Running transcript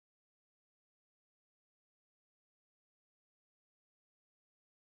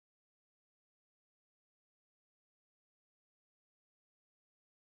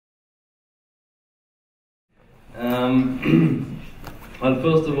Well,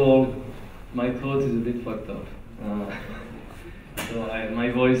 first of all, my throat is a bit fucked up. So my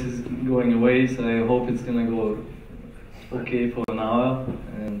voice is going away, so I hope it's gonna go okay for an hour,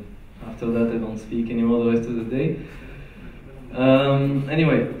 and after that I don't speak anymore the rest of the day.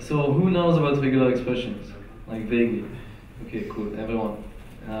 Anyway, so who knows about regular expressions? Like vaguely. Okay, cool, everyone.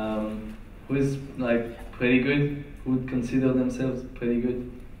 Who is like pretty good? Who would consider themselves pretty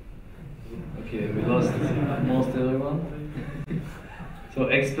good? Okay, we lost most everyone. So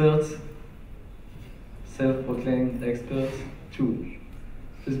experts, self-proclaimed experts, 2.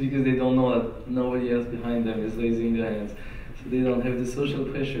 Just because they don't know that nobody else behind them is raising their hands. So they don't have the social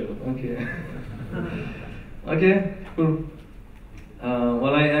pressure. Okay. Okay, cool.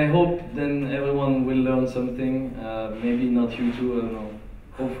 Well, I hope then everyone will learn something. Maybe not you too, I don't know.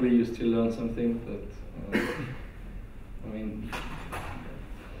 Hopefully you still learn something, but I mean.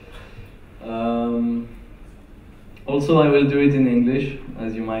 Also, I will do it in English,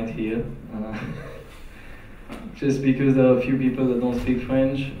 as you might hear. Just because there are a few people that don't speak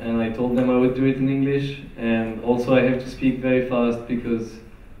French, and I told them I would do it in English, and also I have to speak very fast because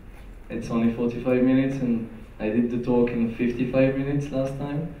it's only 45 minutes, and I did the talk in 55 minutes last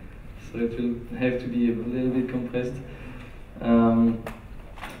time, so it will have to be a little bit compressed,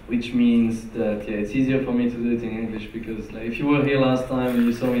 which means that it's easier for me to do it in English because like, if you were here last time and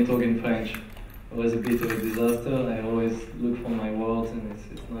you saw me talk in French, it was a bit of a disaster. I always look for my words and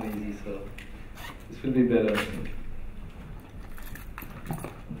it's not easy, so this will be better, I think.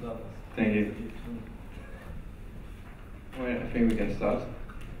 Thank you. Well, I think we can start.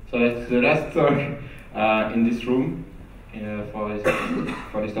 So it's the last talk in this room for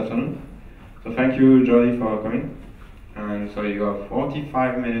this afternoon. So thank you, Jordi, for coming. And so you have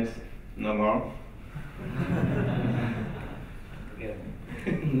 45 minutes, no more. Yeah.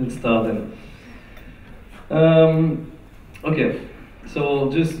 Let's start then. Okay, so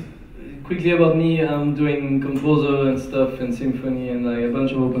just quickly about me, I'm doing composer and stuff and symphony and like a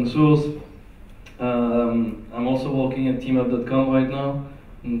bunch of open source. I'm also working at teamup.com right now.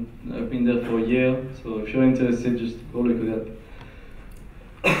 And I've been there for a year, so if you're interested, just go look at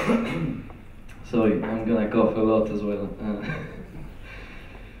that. Sorry, I'm gonna cough a lot as well.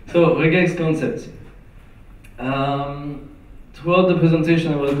 So, regex concepts. Throughout the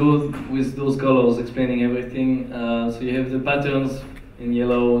presentation I will go with those colors explaining everything. So you have the patterns in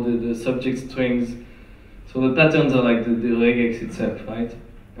yellow, the subject strings. So the patterns are like the regex itself, right?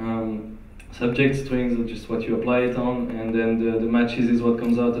 Subject strings are just what you apply it on, and then the matches is what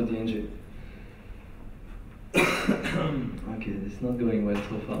comes out of the engine. Okay, it's not going well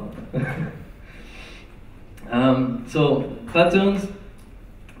so far. So patterns,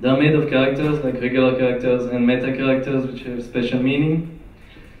 they're made of characters, like regular characters and meta characters, which have special meaning.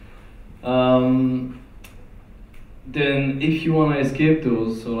 Then if you want to escape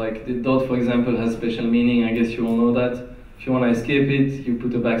those, so like the dot, for example, has special meaning, I guess you all know that. If you want to escape it, you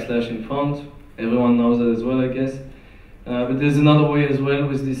put a backslash in front. Everyone knows that as well, I guess. But there's another way as well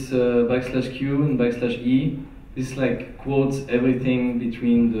with this backslash Q and backslash E. This like quotes everything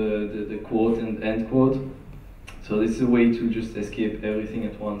between the quote and end quote. So this is a way to just escape everything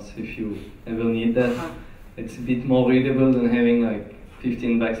at once if you ever need that. It's a bit more readable than having like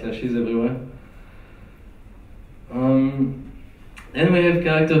 15 backslashes everywhere. Then we have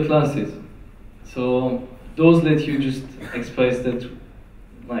character classes. So those let you just express that,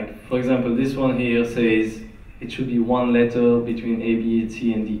 like for example, this one here says it should be one letter between A, B,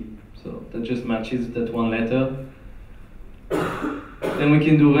 C, and D. So that just matches that one letter. Then we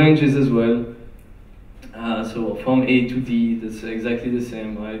can do ranges as well. So from A to D, that's exactly the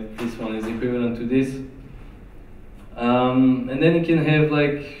same, right? This one is equivalent to this. And then you can have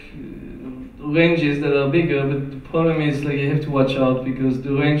like ranges that are bigger, but the problem is like you have to watch out because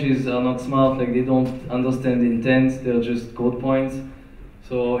the ranges are not smart, like they don't understand intent, they're just code points.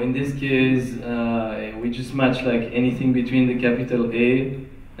 So in this case, we just match like anything between the capital A,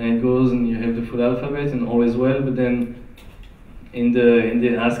 and it goes and you have the full alphabet and all is well, but then in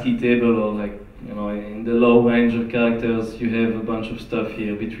the ASCII table or like, you know, in the low range of characters, you have a bunch of stuff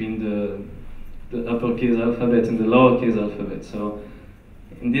here between the uppercase alphabet and the lowercase alphabet. So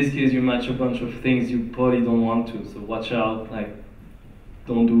in this case, you match a bunch of things you probably don't want to. So watch out, like,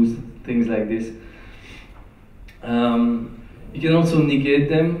 don't do things like this. You can also negate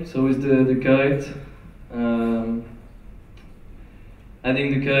them. So with the caret,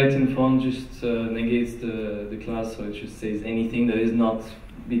 adding the caret in front just negates the class, so it just says anything that is not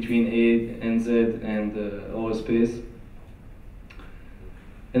between A and Z and or space.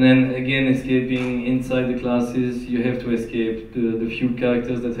 And then again, escaping inside the classes, you have to escape the few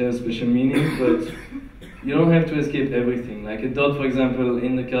characters that have special meaning, but you don't have to escape everything. Like a dot, for example,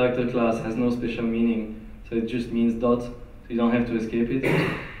 in the character class has no special meaning, so it just means dot, so you don't have to escape it.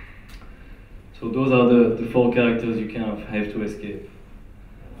 So those are the 4 characters you kind of have to escape.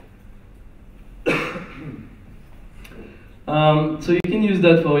 So you can use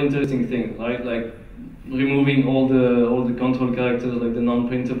that for interesting things, right? Like removing all the control characters, like the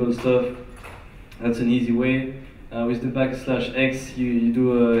non-printable stuff. That's an easy way. With the \x, you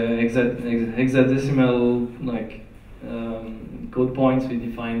do a hexadecimal like code point. So you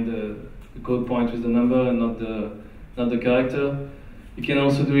define the code point with the number and not the character. You can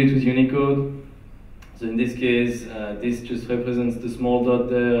also do it with Unicode. So in this case, this just represents the small dot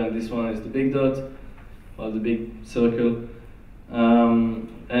there, and this one is the big dot, or the big circle.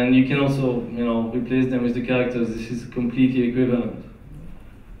 And you can also, replace them with the characters. This is completely equivalent,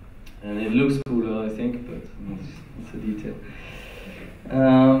 and it looks cooler, I think, but it's a detail.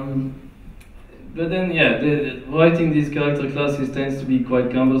 But then, yeah, writing these character classes tends to be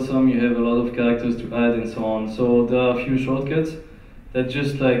quite cumbersome. You have a lot of characters to add and so on. So there are a few shortcuts that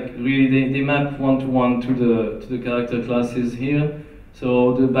just like really they map one-to-one to the character classes here.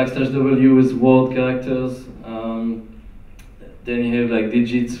 So the \w is word characters. Then you have like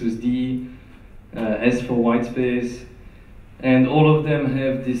digits with D, S for white space, and all of them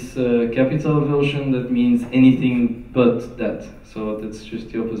have this capital version that means anything but that. So that's just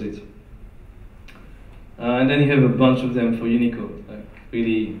the opposite. And then you have a bunch of them for Unicode, like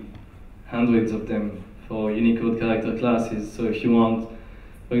really hundreds of them for Unicode character classes. So if you want,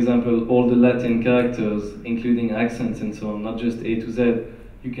 for example, all the Latin characters, including accents and so on, not just A to Z,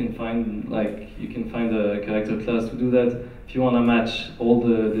 you can find a character class to do that. If you want to match all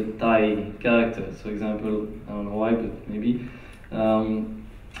the Thai characters, for example, I don't know why, but maybe,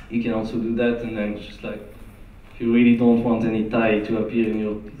 you can also do that. And then just like, if you really don't want any Thai to appear in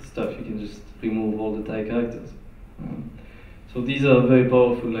your stuff, you can just remove all the Thai characters. So these are very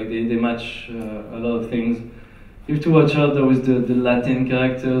powerful, like they match a lot of things. You have to watch out though with the Latin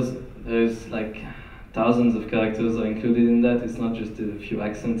characters. There's like thousands of characters are included in that. It's not just a few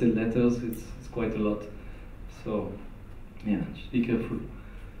accented letters, it's quite a lot. So yeah, just be careful.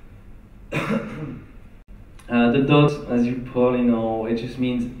 The dot, as you probably know, it just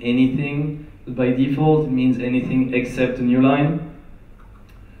means anything. But by default, it means anything except a new line.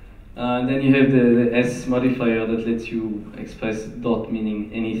 And then you have the S modifier that lets you express dot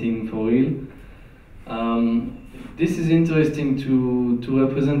meaning anything for real. This is interesting to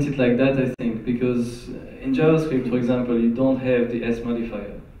represent it like that, I think, because in JavaScript, for example, you don't have the S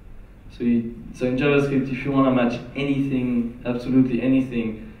modifier. So in JavaScript, if you want to match anything, absolutely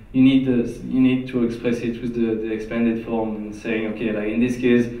anything, you need to express it with the expanded form and saying, okay, like in this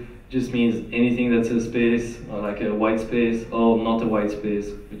case, it just means anything that's a space or like a white space or not a white space,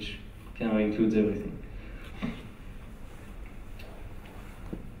 which kind of includes everything.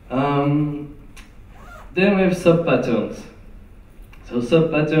 Then we have sub-patterns. So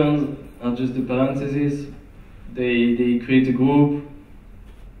sub-patterns are just the parentheses. They create a group,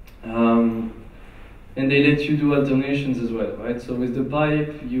 and they let you do alternations as well, right? So with the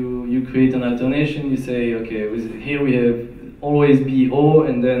pipe, you create an alternation. You say, okay, here we have always BO,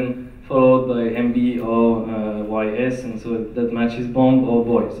 and then followed by MB or YS, and so that matches bomb or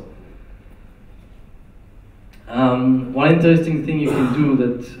boys. One interesting thing you can do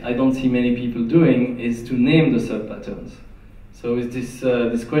that I don't see many people doing is to name the sub-patterns. So with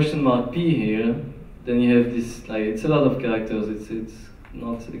this question mark P here, then you have this, like, it's a lot of characters, it's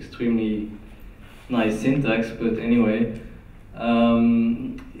not extremely nice syntax, but anyway.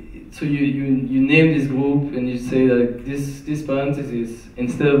 So you name this group and you say that this parenthesis,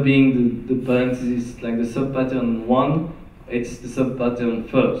 instead of being the parenthesis, like the sub-pattern 1, it's the sub-pattern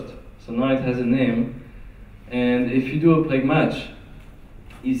first. So now it has a name. And if you do a preg match,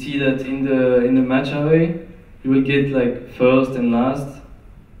 you see that in the match array, you will get like first and last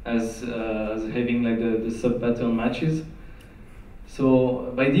as having like the sub-pattern matches.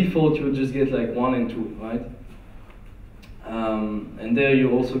 So by default, you will just get like 1 and 2, right? And there you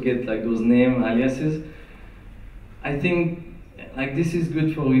also get like those name aliases. I think like this is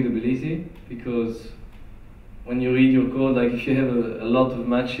good for readability, because when you read your code, like if you have a lot of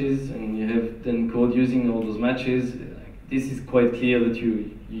matches and you have then code using all those matches, like, this is quite clear that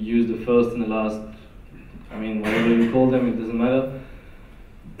you use the first and the last. I mean, whatever you call them, it doesn't matter.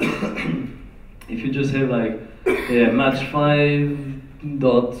 If you just have like, yeah, match 5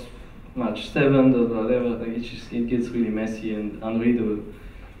 dot match 7 dot whatever, like it gets really messy and unreadable.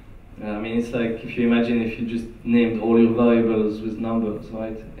 I mean, it's like if you imagine if you just named all your variables with numbers,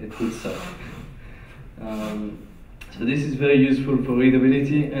 right? It would suck. So this is very useful for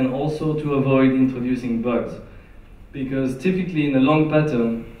readability and also to avoid introducing bugs. Because typically in a long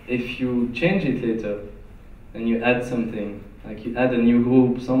pattern, if you change it later and you add something, like you add a new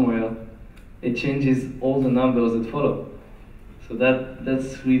group somewhere, it changes all the numbers that follow. So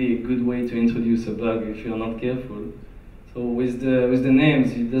that's really a good way to introduce a bug if you're not careful. So with the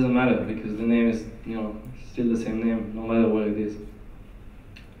names, it doesn't matter because the name is still the same name no matter where it is.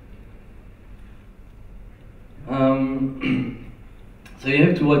 So you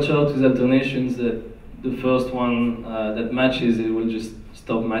have to watch out with alternations that the first one that matches, it will just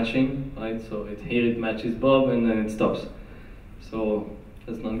stop matching, right? So here it matches Bob and then it stops. So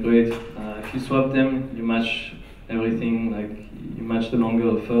that's not great. If you swap them, you match everything, like you match the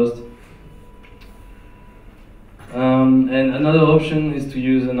longer first. And another option is to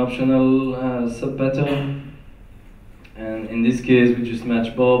use an optional sub-pattern. And in this case, we just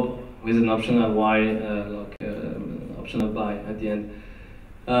match Bob with an optional Y, optional by at the end.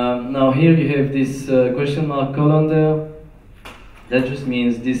 Now here you have this question mark colon there. That just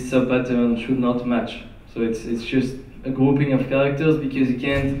means this sub-pattern should not match. So it's just a grouping of characters because you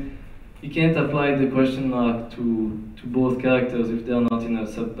can't apply the question mark to both characters if they're not in a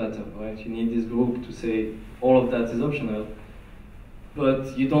sub-pattern, right? You need this group to say all of that is optional.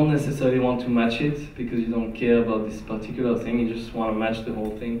 But you don't necessarily want to match it because you don't care about this particular thing, you just want to match the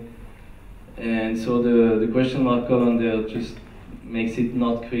whole thing. And so the question mark colon there just makes it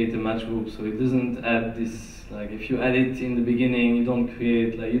not create a match group, so it doesn't add this, like if you add it in the beginning, you don't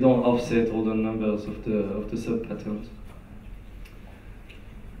create, like you don't offset all the numbers of the sub-patterns.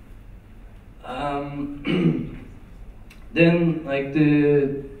 Then like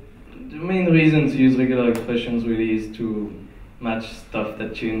the main reason to use regular expressions really is to match stuff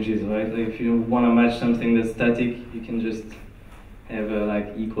that changes, right? Like if you want to match something that's static, you can just have a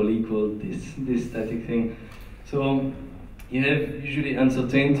like equal this static thing. So you have usually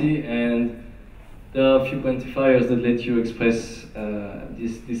uncertainty, and there are a few quantifiers that let you express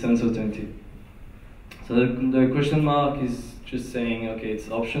this uncertainty. So the question mark is just saying, okay, it's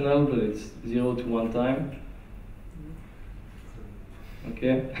optional, but it's 0 to 1 time.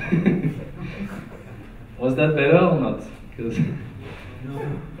 Okay. Was that better or not? Because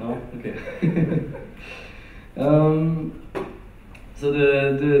no. Okay. So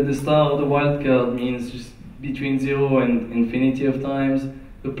the star or the wildcard means just between 0 and infinity of times.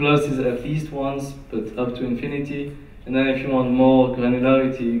 The plus is at least once, but up to infinity. And then if you want more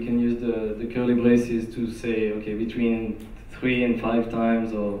granularity, you can use the curly braces to say, okay, between 3 and 5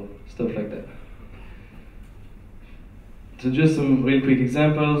 times or stuff like that. So just some real quick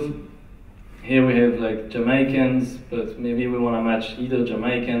examples. Here we have like Jamaicans, but maybe we want to match either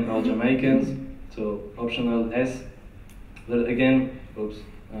Jamaican or Jamaicans, so optional S. But again,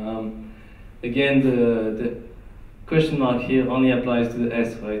 again the question mark here only applies to the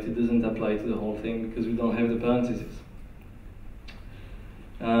S, right? It doesn't apply to the whole thing because we don't have the parentheses.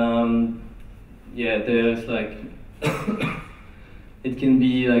 Yeah, there's like it can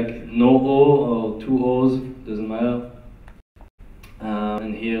be like no O or 2 O's, doesn't matter.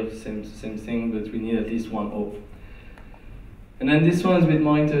 And here, same thing, but we need at least 1 O. And then this one is a bit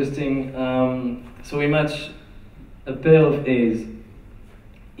more interesting. So we match a pair of A's,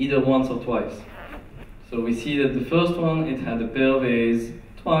 either once or twice. So we see that the first one, it had a pair of A's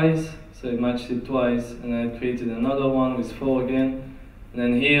twice, so it matched it twice, and then it created another one with 4 again. And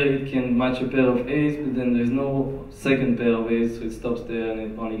then here it can match a pair of A's, but then there's no second pair of A's, so it stops there and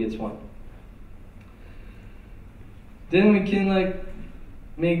it only gets 1. Then we can like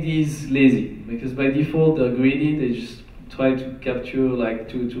make these lazy, because by default they're greedy, they just try to capture, like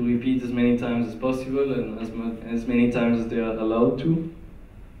to repeat as many times as possible and as many times as they are allowed to.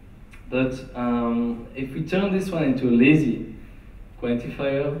 But if we turn this one into a lazy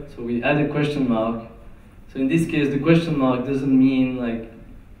quantifier, so we add a question mark, so in this case the question mark doesn't mean like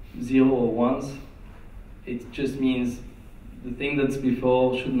 0 or 1s, it just means the thing that's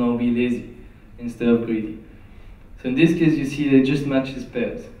before should now be lazy instead of greedy. So in this case, you see they just matches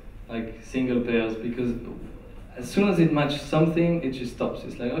pairs, like single pairs, because as soon as it matches something, it just stops.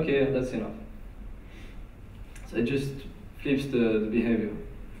 It's like, okay, that's enough. So it just flips the behavior.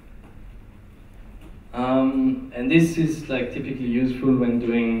 And this is like typically useful when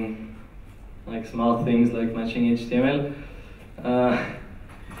doing like smart things like matching HTML.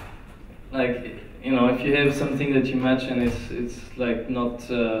 Like, you know, if you have something that you match and it's like not.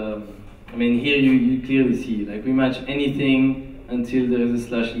 I mean, here you clearly see, like we match anything until there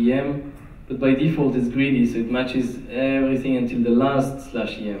is a /em, but by default it's greedy, so it matches everything until the last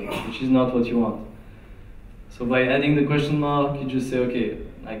 /em, which is not what you want. So by adding the question mark, you just say, okay,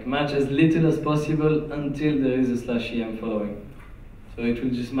 like match as little as possible until there is a /em following. So it will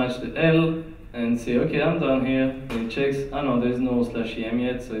just match the L and say, okay, I'm done here. And it checks, oh no, there's no /em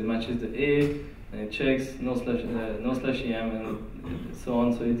yet, so it matches the A, and it checks no /em, and so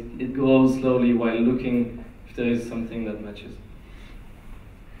on. So it goes slowly while looking if there is something that matches.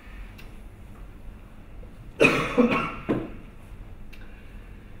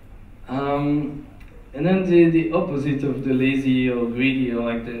 And then the opposite of the lazy or greedy, or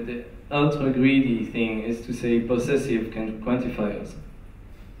like the ultra greedy thing, is to say possessive quantifiers.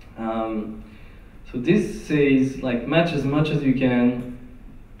 So this says like match as much as you can,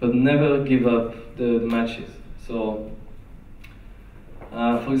 but never give up the matches. So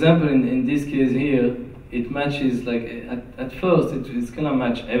for example, in this case here, it matches like at first it's gonna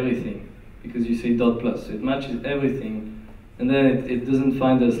match everything because you say dot plus, so it matches everything. And then it doesn't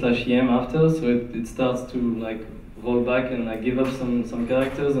find a /em after, so it starts to like roll back and like give up some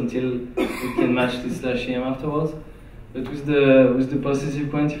characters until it can match this /em afterwards. But with the possessive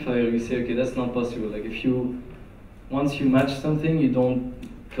quantifier, you say, okay, that's not possible. Like once you match something, you don't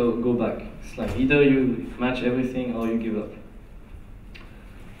go back. It's like either you match everything or you give up.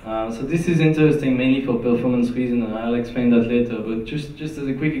 So this is interesting mainly for performance reasons, and I'll explain that later. But just as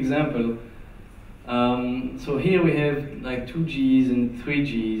a quick example. So here we have like 2 G's and 3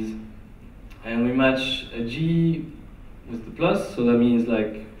 G's, and we match a G with the plus, so that means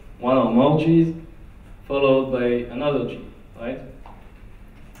like 1 or more G's followed by another G, right?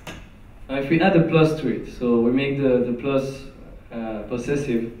 Now if we add a plus to it, so we make the plus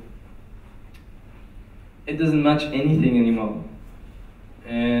possessive, it doesn't match anything anymore.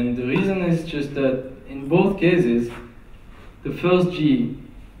 And the reason is just that in both cases, the first G,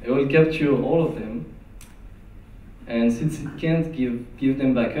 it will capture all of them, and since it can't give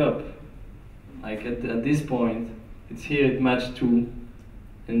them back up, like at this point, it's here it matched 2,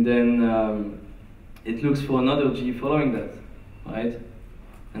 and then it looks for another G following that, right?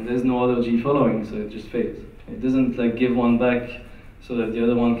 And there's no other G following, so it just fails. It doesn't like give one back so that the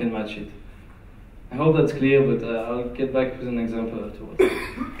other one can match it. I hope that's clear, but I'll get back with an example afterwards.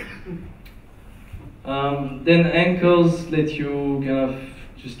 Then anchors let you kind of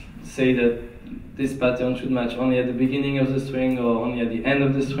just say that this pattern should match only at the beginning of the string or only at the end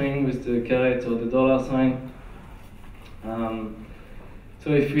of the string with the caret or the $sign.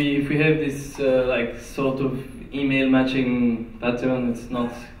 So if we have this like sort of email matching pattern, it's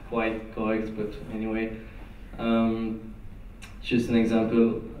not quite correct, but anyway, just an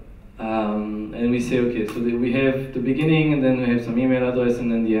example. And we say, okay, so we have the beginning, and then we have some email address,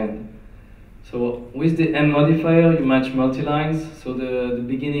 and then the end. So with the M modifier, you match multi-lines. So the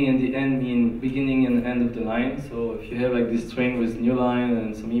beginning and the end mean beginning and end of the line. So if you have like this string with new line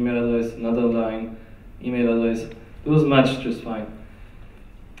and some email address, another line, email address, those match just fine.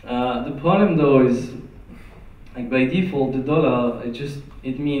 The problem though is, like by default, the dollar,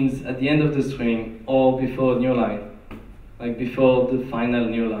 it means at the end of the string or before a new line, like before the final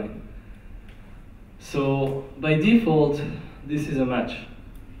new line. So by default, this is a match.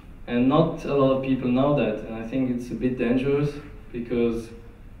 And not a lot of people know that, and I think it's a bit dangerous because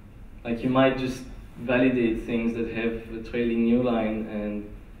like you might just validate things that have a trailing new line, and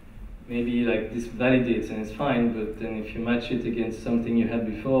maybe like this validates and it's fine, but then if you match it against something you had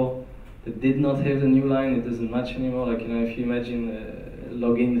before that did not have the new line, it doesn't match anymore. Like, you know, if you imagine a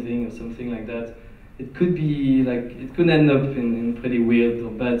login thing or something like that, it could be like, it could end up in pretty weird or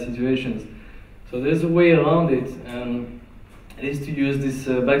bad situations. So there's a way around it, and it is to use this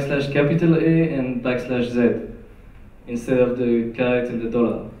 \A and \Z instead of the caret and the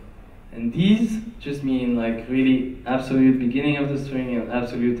dollar. And these just mean like really absolute beginning of the string and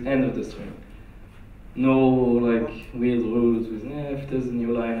absolute end of the string. No like weird rules with if there's a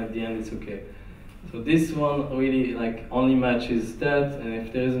new line at the end, it's okay. So this one really like only matches that, and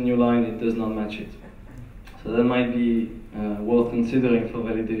if there is a new line, it does not match it. So that might be worth considering for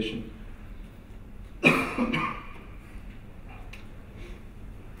validation.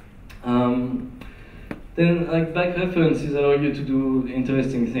 Then like back references allow you to do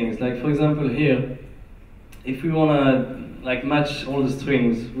interesting things. Like for example here, if we wanna like match all the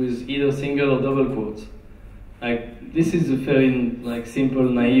strings with either single or double quotes, like this is a very like simple,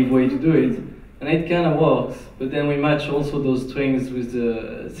 naive way to do it, and it kind of works. But then we match also those strings with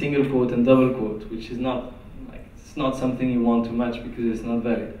the single quote and double quote, which is not like, it's not something you want to match because it's not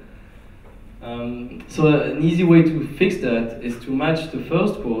valid. So an easy way to fix that is to match the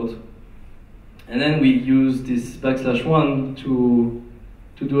first quote, and then we use this \1 to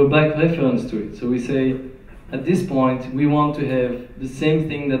do a back reference to it. So we say, at this point, we want to have the same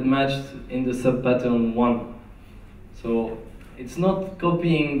thing that matched in the sub-pattern 1. So it's not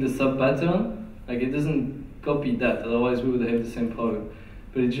copying the sub-pattern, like it doesn't copy that, otherwise we would have the same problem.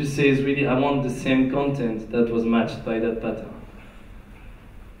 But it just says really, I want the same content that was matched by that pattern.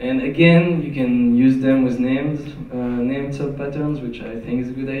 And again, you can use them with named sub-patterns, which I think is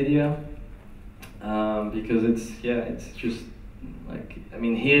a good idea. Because it's just like, I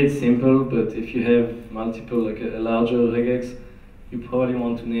mean, here it's simple, but if you have multiple, like a larger regex, you probably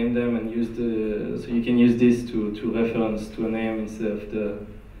want to name them and use so you can use this to reference to a name instead of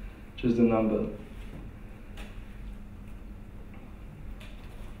just the number.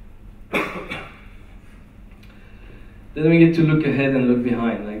 Then we get to look ahead and look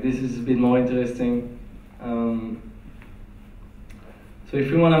behind. Like, this is a bit more interesting. So if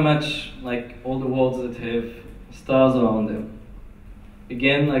we want to match like all the words that have stars around them,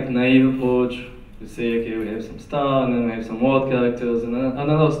 again, like naive approach, we say, okay, we have some star, and then we have some word characters, and then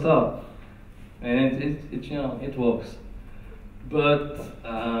another star, and it works. But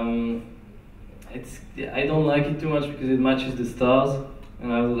I don't like it too much because it matches the stars,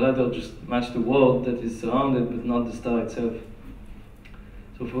 and I would rather just match the word that is surrounded, but not the star itself.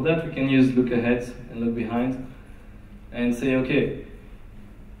 So for that, we can use look ahead and look behind, and say, okay,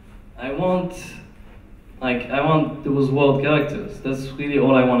 I want those word characters. That's really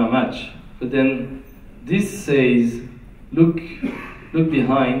all I want to match. But then this says look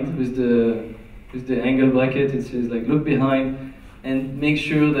behind with the angle bracket. It says like look behind and make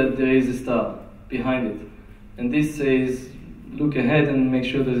sure that there is a star behind it. And this says look ahead and make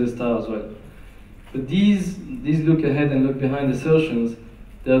sure there's a star as well. But these look ahead and look behind assertions,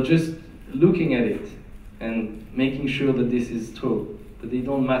 they're just looking at it and making sure that this is true, but they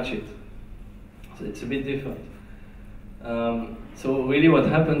don't match it. So it's a bit different. So really what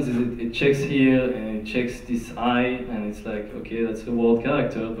happens is it checks here and it checks this I, and it's like, okay, that's a word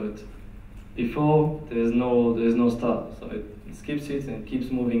character, but before there's no star. So it skips it and it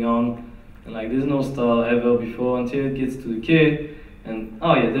keeps moving on, and like there's no star ever before until it gets to the K, and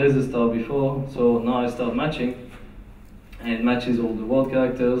oh yeah, there is a star before, so now I start matching, and it matches all the word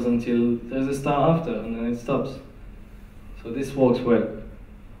characters until there's a star after, and then it stops. So this works well.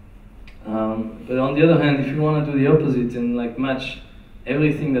 But on the other hand, if you want to do the opposite and like match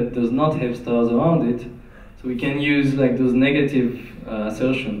everything that does not have stars around it, so we can use like those negative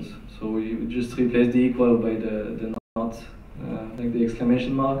assertions. So we just replace the equal by the not, like the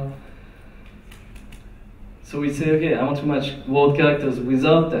exclamation mark. So we say, okay, I want to match word characters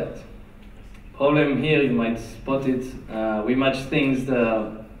without that. Problem here, you might spot it. We match things that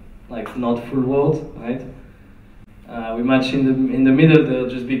are like not full words, right? We match in the middle there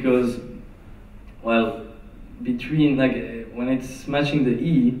just because, well, between like when it's matching the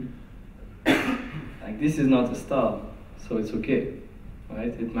E, like this is not a star, so it's okay, right?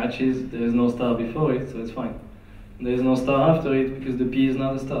 It matches. There is no star before it, so it's fine. There is no star after it because the P is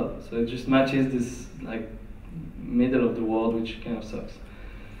not a star, so it just matches this like middle of the word, which kind of sucks.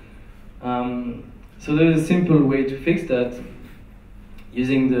 So there is a simple way to fix that.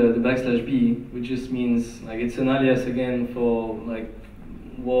 Using the \b, which just means like it's an alias again for like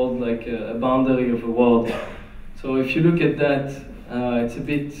word, like a boundary of a word. So if you look at that, it's a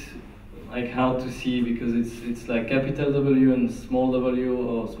bit like hard to see because it's like capital W and small w,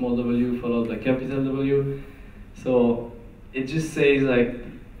 or small w followed by capital W. So it just says like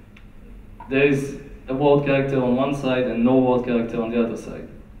there is a word character on one side and no word character on the other side,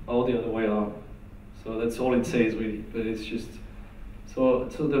 or the other way around. So that's all it says really, but it's just. So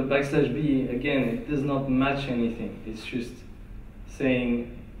the \b, again, it does not match anything. It's just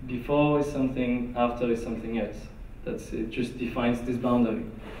saying before is something, after is something else. It just defines this boundary.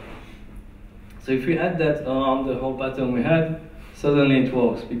 So if we add that around the whole pattern we had, suddenly it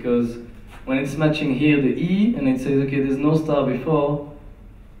works, because when it's matching here the E, and it says, okay, there's no star before,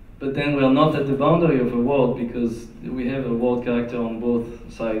 but then we're not at the boundary of a word because we have a word character on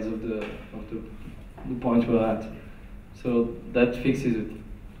both sides of the point we're at. So that fixes it.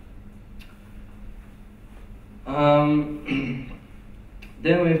 Then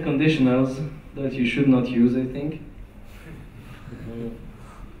we have conditionals that you should not use, I think,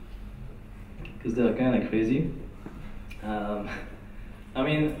 because they're kind of crazy. I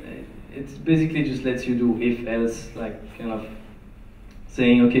mean, it basically just lets you do if else, like kind of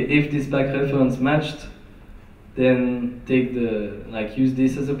saying, okay, if this back reference matched, then take use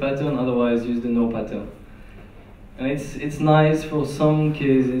this as a pattern, otherwise use the no pattern. And it's nice for some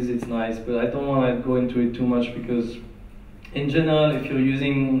cases, it's nice, but I don't want to go into it too much because in general, if you're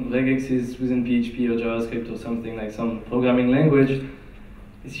using regexes within PHP or JavaScript or something like some programming language,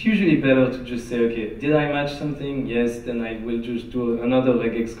 it's usually better to just say, okay, did I match something? Yes, then I will just do another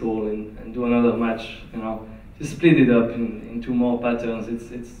regex call and do another match, you know. you split it up into more patterns.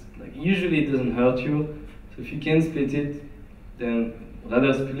 It's like usually it doesn't hurt you. So if you can split it, then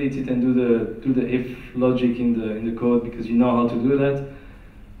rather split it and do the if logic in the code, because you know how to do that,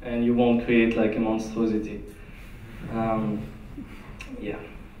 and you won't create like a monstrosity. Yeah,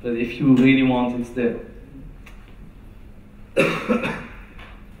 but if you really want, it's there.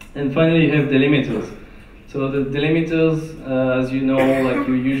 And finally, you have delimiters. So the delimiters, as you know, like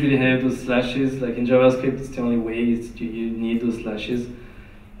you usually have those slashes. Like in JavaScript, it's the only way you need those slashes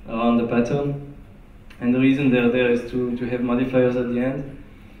around the pattern. And the reason they're there is to have modifiers at the end.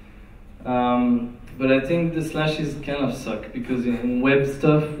 But I think the slashes kind of suck, because in web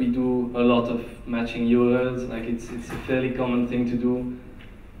stuff we do a lot of matching URLs. Like it's a fairly common thing to do,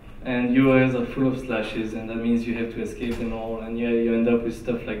 and URLs are full of slashes, and that means you have to escape them all, and yeah, you end up with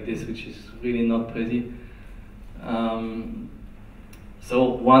stuff like this, which is really not pretty. So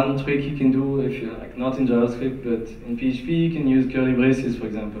one trick you can do, if you're like not in JavaScript but in PHP, you can use curly braces, for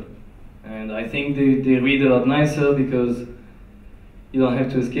example. And I think they read a lot nicer because you don't have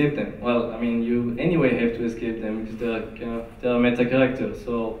to escape them. Well, I mean, you anyway have to escape them because they're meta characters.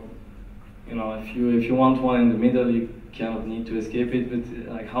 So, you know, if you want one in the middle, you kind of need to escape it. But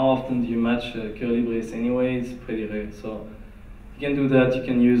like, how often do you match a curly brace anyway? It's pretty rare. So you can do that. You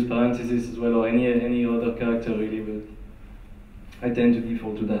can use parentheses as well, or any other character really. But I tend to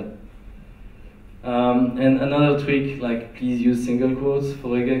default to that. And another trick, like, please use single quotes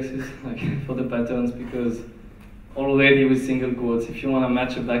for regexes, like for the patterns, because already with single quotes, if you want to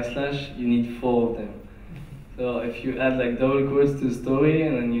match a backslash, you need 4 of them. So if you add like double quotes to the story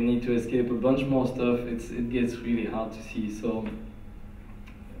and then you need to escape a bunch more stuff, it gets really hard to see. So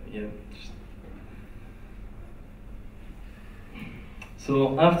yeah.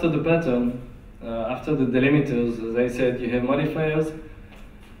 So after the pattern, after the delimiters, as I said, you have modifiers.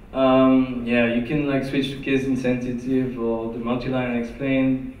 Yeah, you can like switch to case insensitive or the multi-line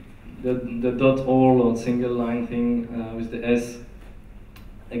explain, the dot all or single line thing with the S.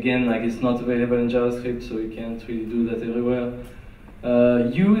 Again, like it's not available in JavaScript, so you can't really do that everywhere.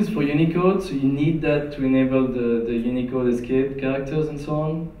 U is for Unicode, so you need that to enable the Unicode escape characters and so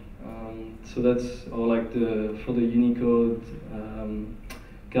on. So that's, or like for the Unicode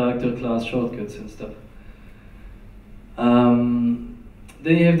character class shortcuts and stuff.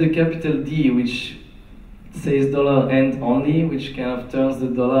 Then you have the capital D, which says $end only, which kind of turns the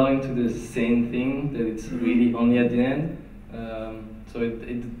dollar into the same thing, that it's really only at the end. So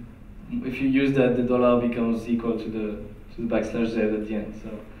if you use that, the dollar becomes equal to the backslash Z at the end. So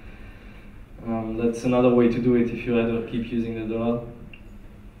that's another way to do it if you rather keep using the dollar.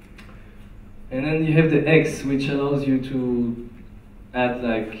 And then you have the X, which allows you to add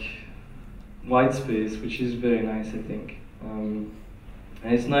like white space, which is very nice, I think.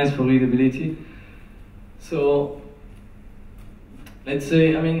 And it's nice for readability. So let's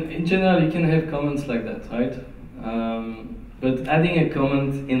say, I mean, in general, you can have comments like that, right? But adding a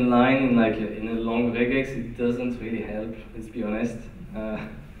comment in line in a long regex, it doesn't really help. Let's be honest. It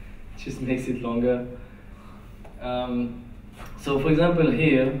just makes it longer. So for example,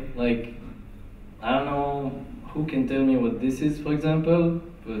 here, like, I don't know who can tell me what this is, for example,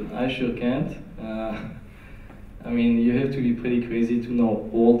 but I sure can't. I mean, you have to be pretty crazy to know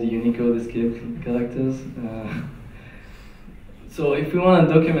all the Unicode escape characters. So if we want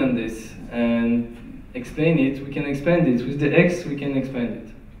to document this and explain it, we can expand it. With the X, we can expand it.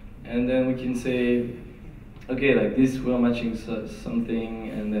 And then we can say, okay, like this, we're matching something,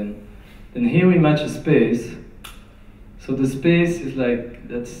 and then here we match a space. So the space is like,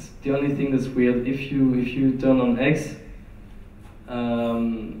 that's the only thing that's weird. If you turn on X,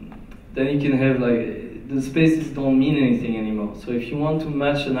 then you can have like, the spaces don't mean anything anymore. So if you want to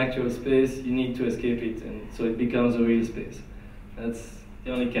match an actual space, you need to escape it, and so it becomes a real space. That's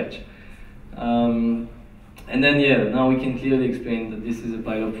the only catch. And then yeah, now we can clearly explain that this is a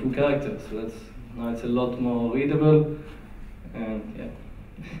pile of full characters. So now it's a lot more readable, and yeah.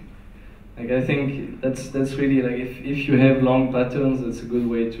 Like I think that's really like if you have long patterns, that's a good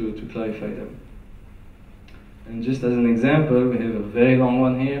way to clarify them. And just as an example, we have a very long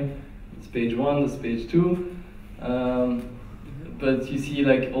one here. It's page 1, that's page 2. But you see,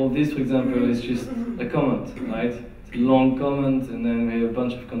 like all this, for example, is just a comment, right? It's a long comment, and then we have a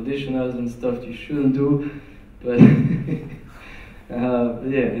bunch of conditionals and stuff you shouldn't do. But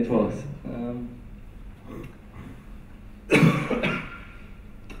yeah, it works.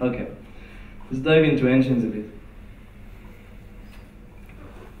 Okay, let's dive into engines a bit.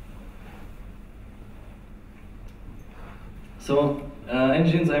 So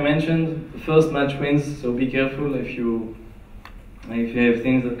engines, I mentioned, the first match wins, so be careful if you And if you have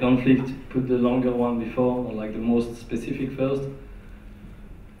things that conflict, put the longer one before, or like the most specific first.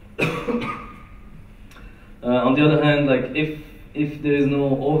 On the other hand, like if there is no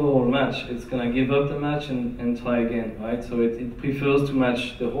overall match, it's gonna give up the match and try again, right? So it prefers to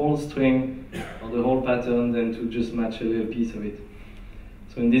match the whole string or the whole pattern than to just match a little piece of it.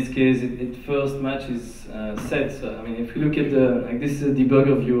 So in this case, it first matches set. So, I mean, if you look at this is a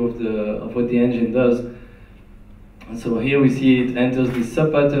debugger view of what the engine does. And so here we see it enters this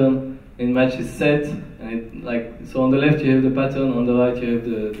sub pattern, it matches set, and so on the left you have the pattern, on the right you have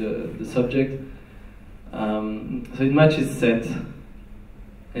the subject. So it matches set,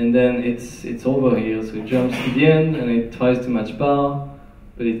 and then it's over here. So it jumps to the end and it tries to match bar,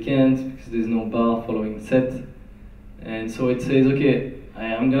 but it can't because there's no bar following set. And so it says, okay,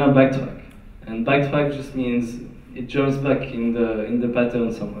 I'm gonna backtrack, and backtrack just means it jumps back in the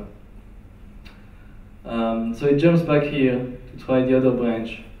pattern somewhere. So it jumps back here to try the other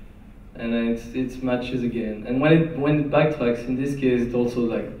branch, and then it matches again. And when it backtracks, in this case, it also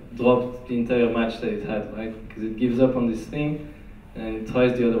dropped the entire match that it had, right? Because it gives up on this thing and it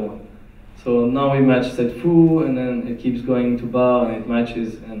tries the other one. So now we match set foo, and then it keeps going to bar and it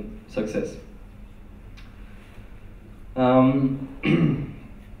matches, and success.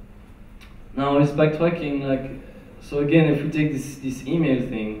 Now it's backtracking, so again, if we take this email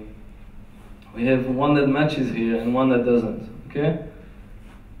thing, we have one that matches here and one that doesn't, okay?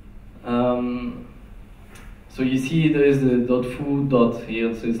 So you see there is the .foo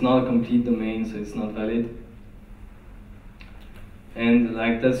here, so it's not a complete domain, so it's not valid. And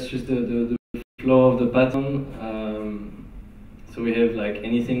that's just the flow of the pattern. So we have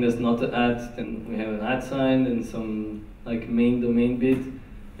anything that's not an at, then we have an at sign, and some main domain bit,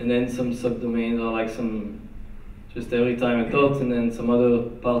 and then some subdomains, or some just every time a dot, and then some other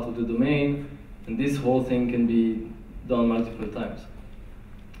part of the domain, and this whole thing can be done multiple times.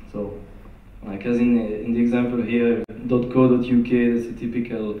 So, as in the example here, .co.uk, that's a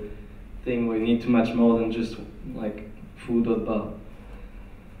typical thing where you need to match more than just foo.bar.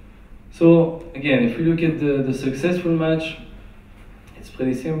 So again, if you look at the successful match, it's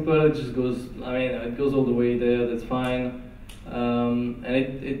pretty simple. It just goes, it goes all the way there, that's fine. And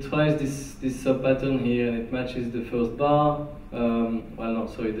it tries this sub pattern here, and it matches the first bar. Then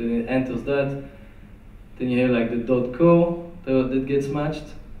it enters that. Then you have the .co that gets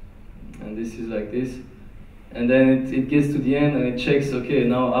matched, and this is like this. And then it gets to the end and it checks, okay,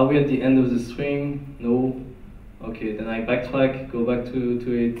 now are we at the end of the string? No. Okay, then I backtrack, go back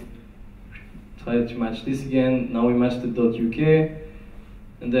to it, try to match this again. Now we match the .uk,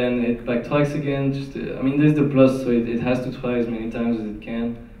 and then it backtracks again. There's the plus, so it has to try as many times as it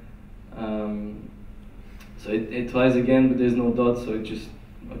can. So it tries again, but there's no dot, so it just,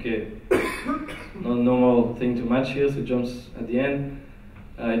 okay, no more thing to match here, so it jumps at the end.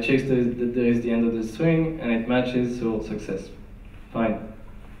 It checks that there is the end of the string, and it matches, so success. Fine.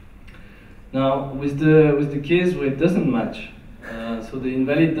 Now, with the case where it doesn't match, so the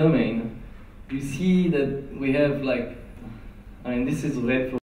invalid domain, you see that we have this is red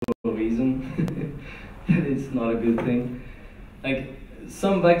for a reason. It's not a good thing.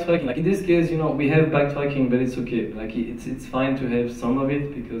 Some backtracking, in this case, we have backtracking, but it's okay. It's fine to have some of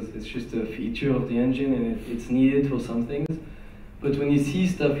it because it's just a feature of the engine and it's needed for some things. But when you see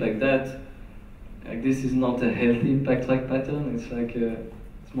stuff like that, this is not a healthy backtrack pattern. It's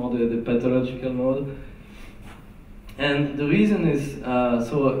it's more the pathological mode. And the reason is,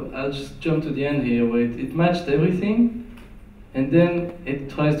 so I'll just jump to the end here where it matched everything, and then it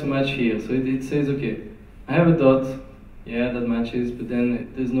tries to match here. So it says, okay, I have a dot, yeah, that matches, but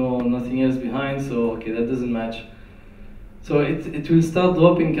then there's nothing else behind, so okay, that doesn't match. So it will start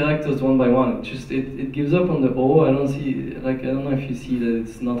dropping characters one by one. It gives up on the O. I don't know if you see that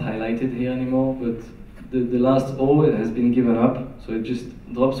it's not highlighted here anymore, but the last O has been given up. So it just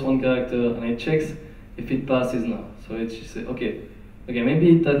drops one character and it checks if it passes now. So it just says, okay,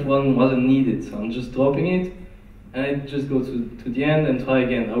 maybe that one wasn't needed, so I'm just dropping it, and it just goes to the end and try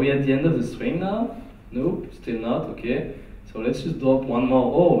again. Are we at the end of the string now? Nope, still not. Okay, so let's just drop one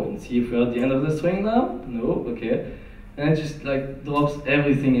more O and see if we're at the end of the string now. No, okay. And it just drops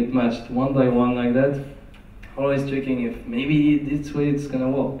everything it matched one by one like that, always checking if maybe this way it's gonna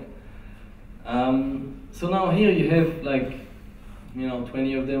work. So now here you have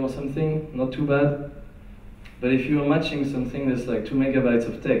 20 of them or something, not too bad. But if you are matching something that's 2 megabytes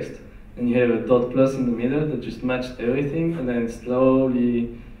of text, and you have a dot plus in the middle that just matched everything, and then it's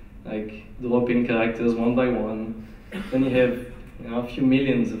slowly dropping characters one by one, then you have a few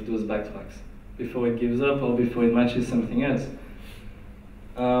millions of those backtracks before it gives up or before it matches something else.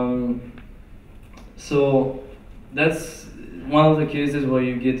 So that's one of the cases where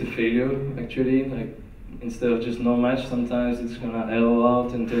you get a failure, actually, like instead of just no match, sometimes it's gonna error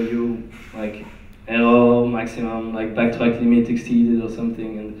out and tell you like error maximum, like backtrack limit exceeded or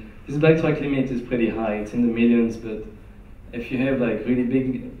something. And this backtrack limit is pretty high, it's in the millions, but if you have like really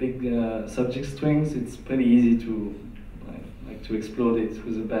big subject strings, it's pretty easy to like to explode it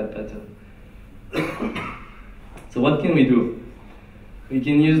with a bad pattern. So what can we do? We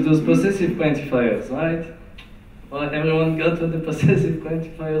can use those possessive quantifiers, right? Well, everyone got what the possessive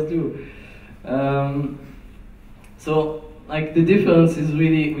quantifiers do. So like the difference is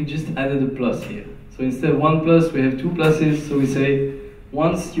really, we just added a plus here. So instead of one plus, we have two pluses. So we say,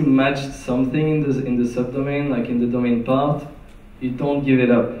 once you matched something in the subdomain, like in the domain part, you don't give it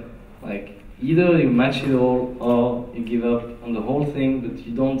up. Like either you match it all or you give up on the whole thing, but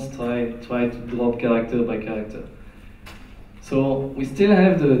you don't try to drop character by character. So we still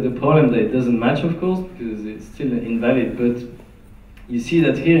have the problem that it doesn't match, of course, because it's still invalid, but you see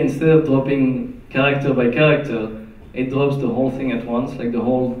that here, instead of dropping character by character, it drops the whole thing at once, like the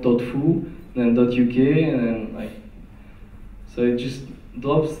whole .foo, then .uk, and then like, so it just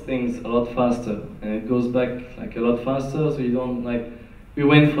drops things a lot faster, and it goes back like a lot faster, so you don't like, we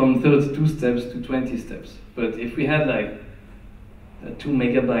went from 32 steps to 20 steps, but if we had like a 2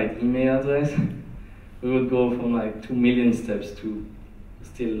 megabyte email address, we would go from like 2 million steps to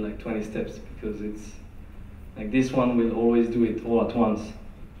still like 20 steps, because it's like this one will always do it all at once,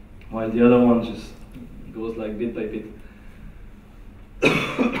 while the other one just goes like bit by bit.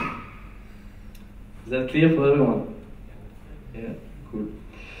 Is that clear for everyone? Yeah, cool.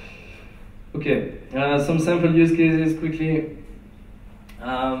 Okay, some sample use cases quickly.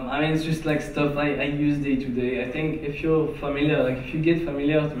 I mean, it's just like stuff I use day to day. I think if you're familiar, like if you get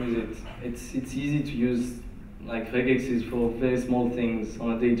familiar with it, it's easy to use like regexes for very small things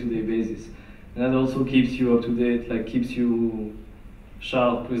on a day-to-day basis. And that also keeps you up to date, like keeps you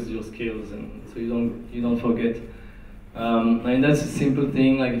sharp with your skills, and so you don't forget. I mean, that's a simple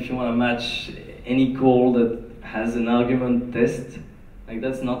thing. Like if you want to match any call that has an argument test, like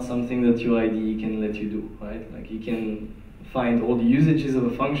that's not something that your IDE can let you do, right? Like you can find all the usages of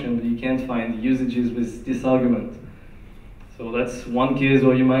a function, but you can't find the usages with this argument. So that's one case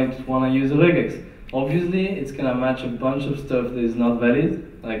where you might want to use a regex. Obviously, it's gonna match a bunch of stuff that is not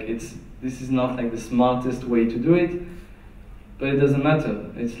valid. Like this is not like the smartest way to do it, but it doesn't matter.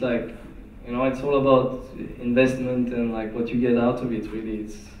 It's like, you know, it's all about investment and like what you get out of it. Really,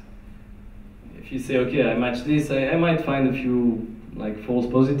 it's if you say, okay, I match this, I might find a few like false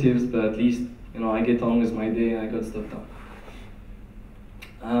positives, but at least, you know, I get on with my day and I got stuff done.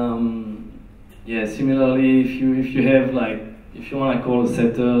 Yeah, similarly, if you have like, if you want to call a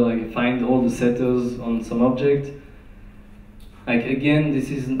setter, like find all the setters on some object. Like again, this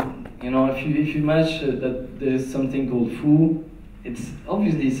is, you know, if you match that there's something called foo, it's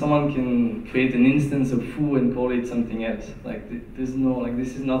obviously someone can create an instance of foo and call it something else. Like there's no, like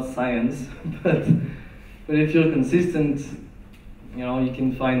this is not science, but if you're consistent, you know, you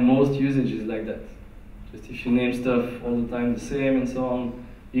can find most usages like that. Just if you name stuff all the time the same and so on,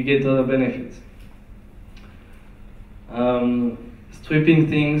 you get other benefits. Stripping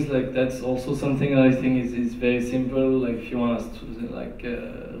things, like that's also something that I think is very simple. Like if you want to like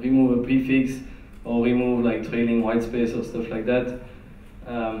remove a prefix or remove like trailing white space or stuff like that.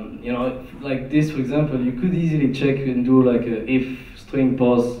 You know, like this for example, you could easily check and do like a if string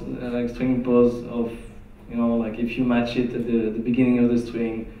pause, like string pause of, you know, like if you match it at the beginning of the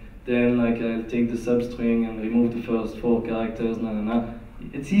string, then like I'll take the substring and remove the first 4 characters,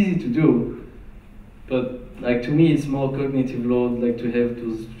 It's easy to do, but like to me it's more cognitive load, like to have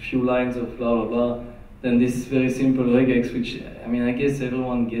those few lines of blah blah blah, than this very simple regex, which, I mean, I guess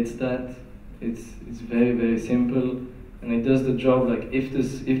everyone gets that. It's very, very simple, and it does the job. Like if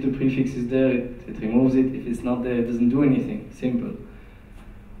the prefix is there, it removes it. If it's not there, it doesn't do anything. Simple.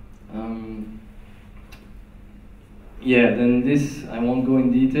 Yeah, then this, I won't go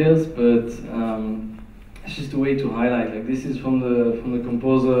in details, but it's just a way to highlight. Like this is from the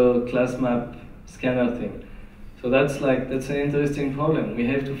composer class map scanner thing. So that's an interesting problem. We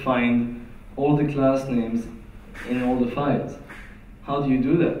have to find all the class names in all the files. How do you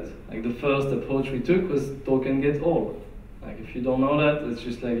do that? Like the first approach we took was token get all. Like if you don't know that, it's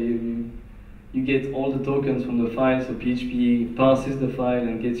just like you get all the tokens from the file. So PHP parses the file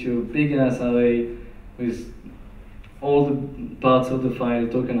and gets you a big ass array with all the parts of the file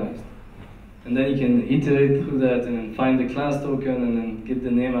tokenized. And then you can iterate through that and then find the class token and then get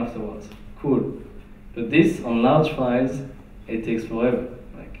the name afterwards. Cool. But this, on large files, it takes forever.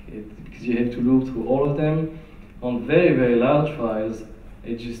 Because you have to loop through all of them. On very, very large files,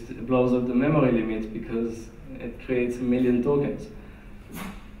 it just blows up the memory limit because it creates a million tokens.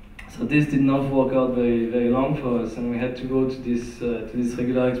 So this did not work out very long for us, and we had to go to this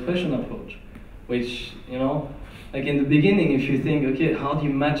regular expression approach, which, you know, like in the beginning, if you think, okay, how do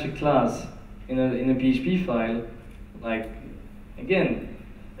you match a class in a PHP file? Like, again,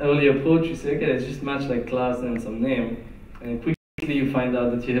 early approach, you say, okay, let's just match like class and some name, and quickly you find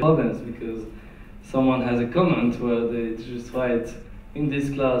out that you have problems because someone has a comment where they just write in this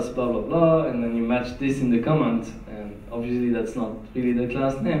class blah blah blah, and then you match this in the comment, and obviously that's not really the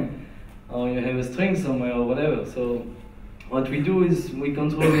class name, or you have a string somewhere or whatever. So what we do is we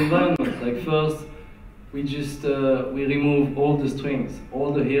control the environment. Like first, we just we remove all the strings,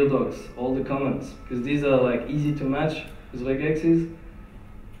 all the here docs, all the comments, because these are like easy to match with regexes,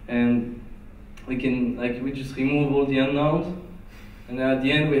 and we can we just remove all the unknowns, and then at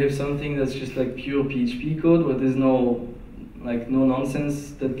the end we have something that's just like pure PHP code where there's no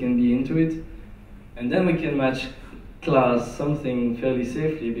nonsense that can be into it, and then we can match class something fairly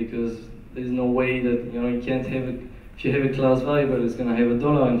safely because there's no way that you can't have if you have a class variable, it's gonna have a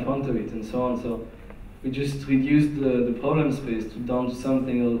dollar in front of it and so on. So we just reduced the problem space down to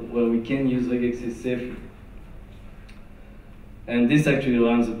something where we can use regexes safely. And this actually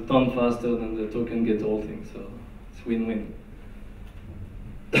runs a ton faster than the token get all thing, so it's win-win.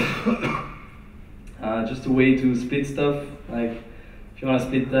 Just a way to split stuff, like if you want to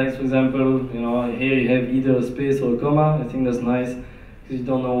split text, for example, here you have either a space or a comma. I think that's nice because you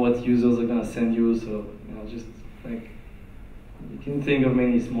don't know what users are gonna send you, so just like you can think of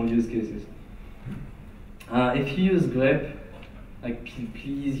many small use cases. If you use grep, like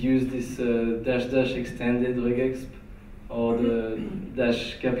please use this -- extended regexp, or the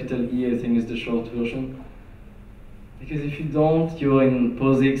 --E, I think is the short version. Because if you don't, you're in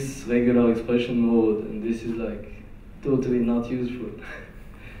POSIX regular expression mode, and this is like totally not useful.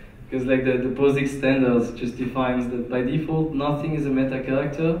 Because like the POSIX standards just defines that by default nothing is a meta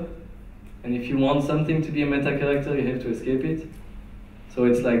character, and if you want something to be a meta character, you have to escape it. So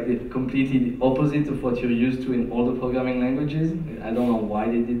it's like completely the opposite of what you're used to in all the programming languages. I don't know why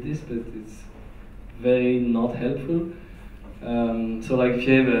they did this, but it's very not helpful. So like if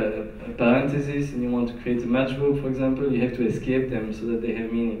you have a parenthesis and you want to create a match group, for example, you have to escape them so that they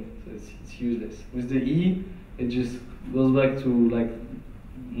have meaning. So it's useless. With the E, it just goes back to like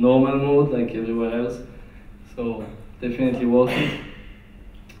normal mode like everywhere else. So definitely worth it.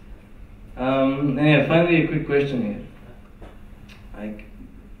 And yeah, finally a quick question here. Like,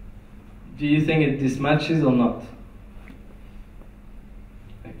 do you think this matches or not?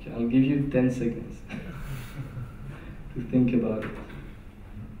 Like, I'll give you 10 seconds. To think about it.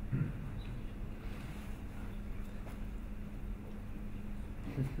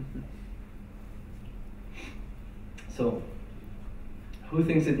 So, who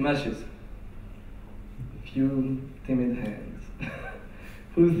thinks it matches? A few timid hands.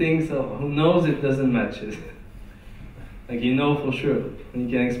 Who thinks or who knows it doesn't match it? Like you know for sure, and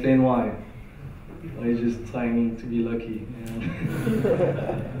you can explain why. Or you're just trying to be lucky.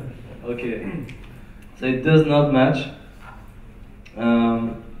 Yeah. Okay. So it does not match.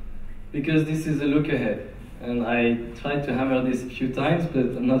 Because this is a look ahead, and I tried to hammer this a few times,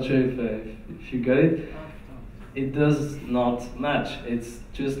 but I'm not sure if you got it. It does not match. It's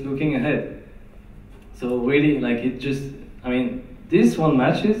just looking ahead. So really, like this one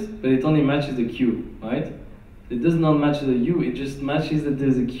matches, but it only matches the queue, right? It does not match the U. It just matches that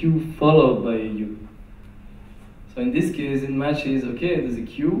there's a queue followed by a U. So in this case, it matches. Okay, there's a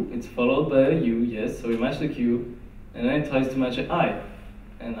queue. It's followed by a U. Yes, so we match the queue. And then it tries to match an I.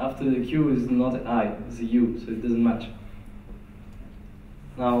 And after the Q is not an I, it's a U, so it doesn't match.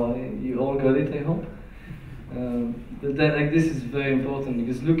 Now, you all got it, I hope? This is very important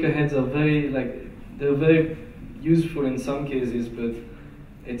because look-aheads are they're very useful in some cases, but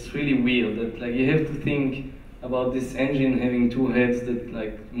it's really weird that you have to think about this engine having two heads that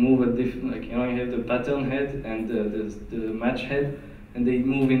move at different, you have the pattern head and the match head, and they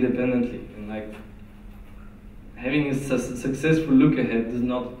move independently. And having a successful look ahead does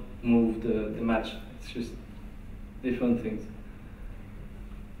not move the match. It's just different things.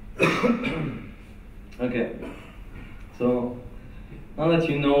 Okay, so now that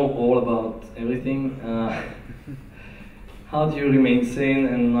you know all about everything, how do you remain sane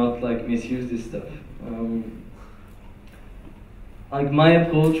and not misuse this stuff? My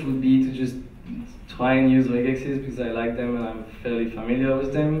approach would be to just try and use regexes because I like them and I'm fairly familiar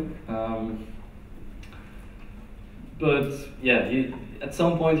with them. But yeah, at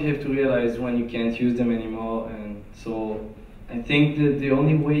some point you have to realize when you can't use them anymore, and so I think that the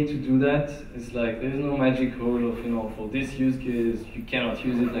only way to do that is like there's no magic rule of, you know, for this use case you cannot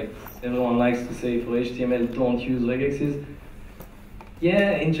use it. Like everyone likes to say for HTML don't use regexes.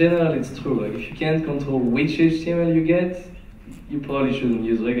 Yeah, in general it's true. Like if you can't control which HTML you get, you probably shouldn't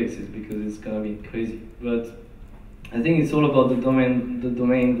use regexes because it's gonna be crazy. But I think it's all about the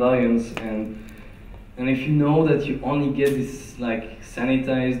domain variance, and if you know that you only get this like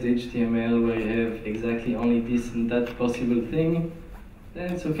sanitized HTML where you have exactly only this and that possible thing,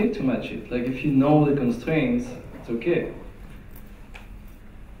 then it's okay to match it. Like if you know the constraints, it's okay.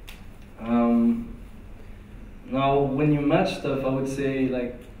 Now, when you match stuff, I would say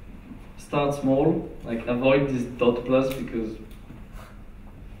like start small, like avoid this dot plus, because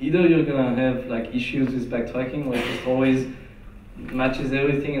either you're gonna have like issues with backtracking where it just always matches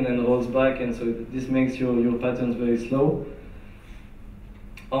everything and then rolls back, and so this makes your patterns very slow.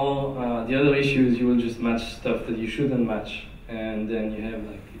 Or the other issue is you will just match stuff that you shouldn't match, and then you have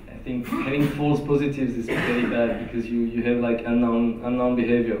like, I think having false positives is very bad because you have like unknown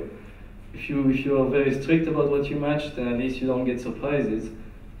behavior. If you are very strict about what you match, then at least you don't get surprises.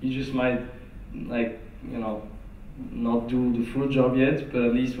 You just might, like, you know, not do the full job yet, but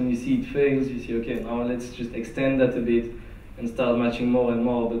at least when you see it fails, you see, okay, now let's just extend that a bit and start matching more and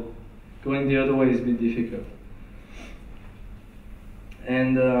more, but going the other way is a bit difficult.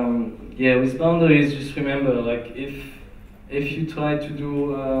 And yeah, with boundaries, just remember, like, if you try to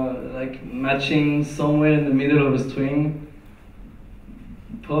do like matching somewhere in the middle of a string,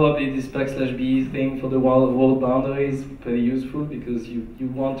 probably this \b thing for the word boundary is pretty useful because you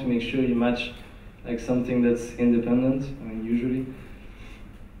want to make sure you match like something that's independent, I mean, usually.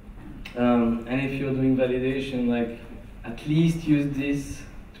 And if you're doing validation, like at least use this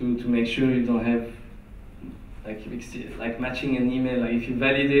to make sure you don't have like matching an email. Like if you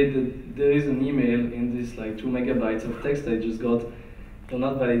validate that there is an email in this like 2 megabytes of text I just got, you're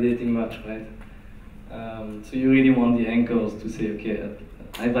not validating much, right? So you really want the anchors to say, okay,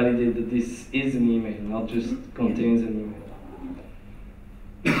 I validate that this is an email, not just contains an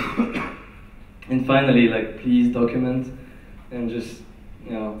email. And finally, like, please document and just,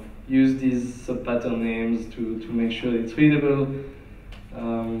 you know, use these subpattern names to make sure it's readable.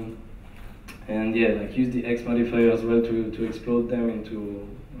 And yeah, like use the X modifier as well to explode them into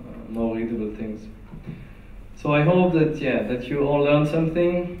more readable things. So I hope that, yeah, that you all learned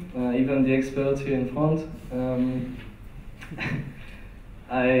something, even the experts here in front.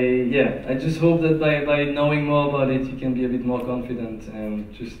 I just hope that by knowing more about it, you can be a bit more confident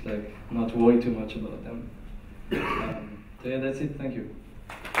and just like not worry too much about them. So yeah, that's it. Thank you.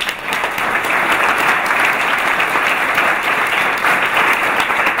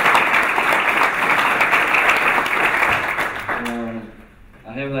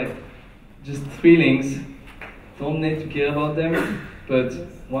 I have like just 3 links. Don't need to care about them, but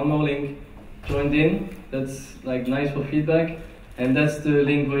one more link. Joined in. That's like nice for feedback. And that's the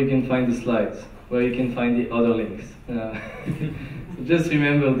link where you can find the slides, where you can find the other links. So just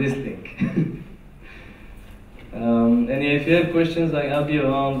remember this link. And yeah, if you have questions, like, I'll be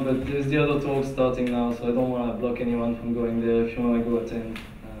around, but there's the other talk starting now, so I don't want to block anyone from going there if you want to go attend.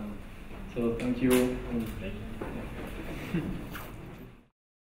 So thank you. And, yeah.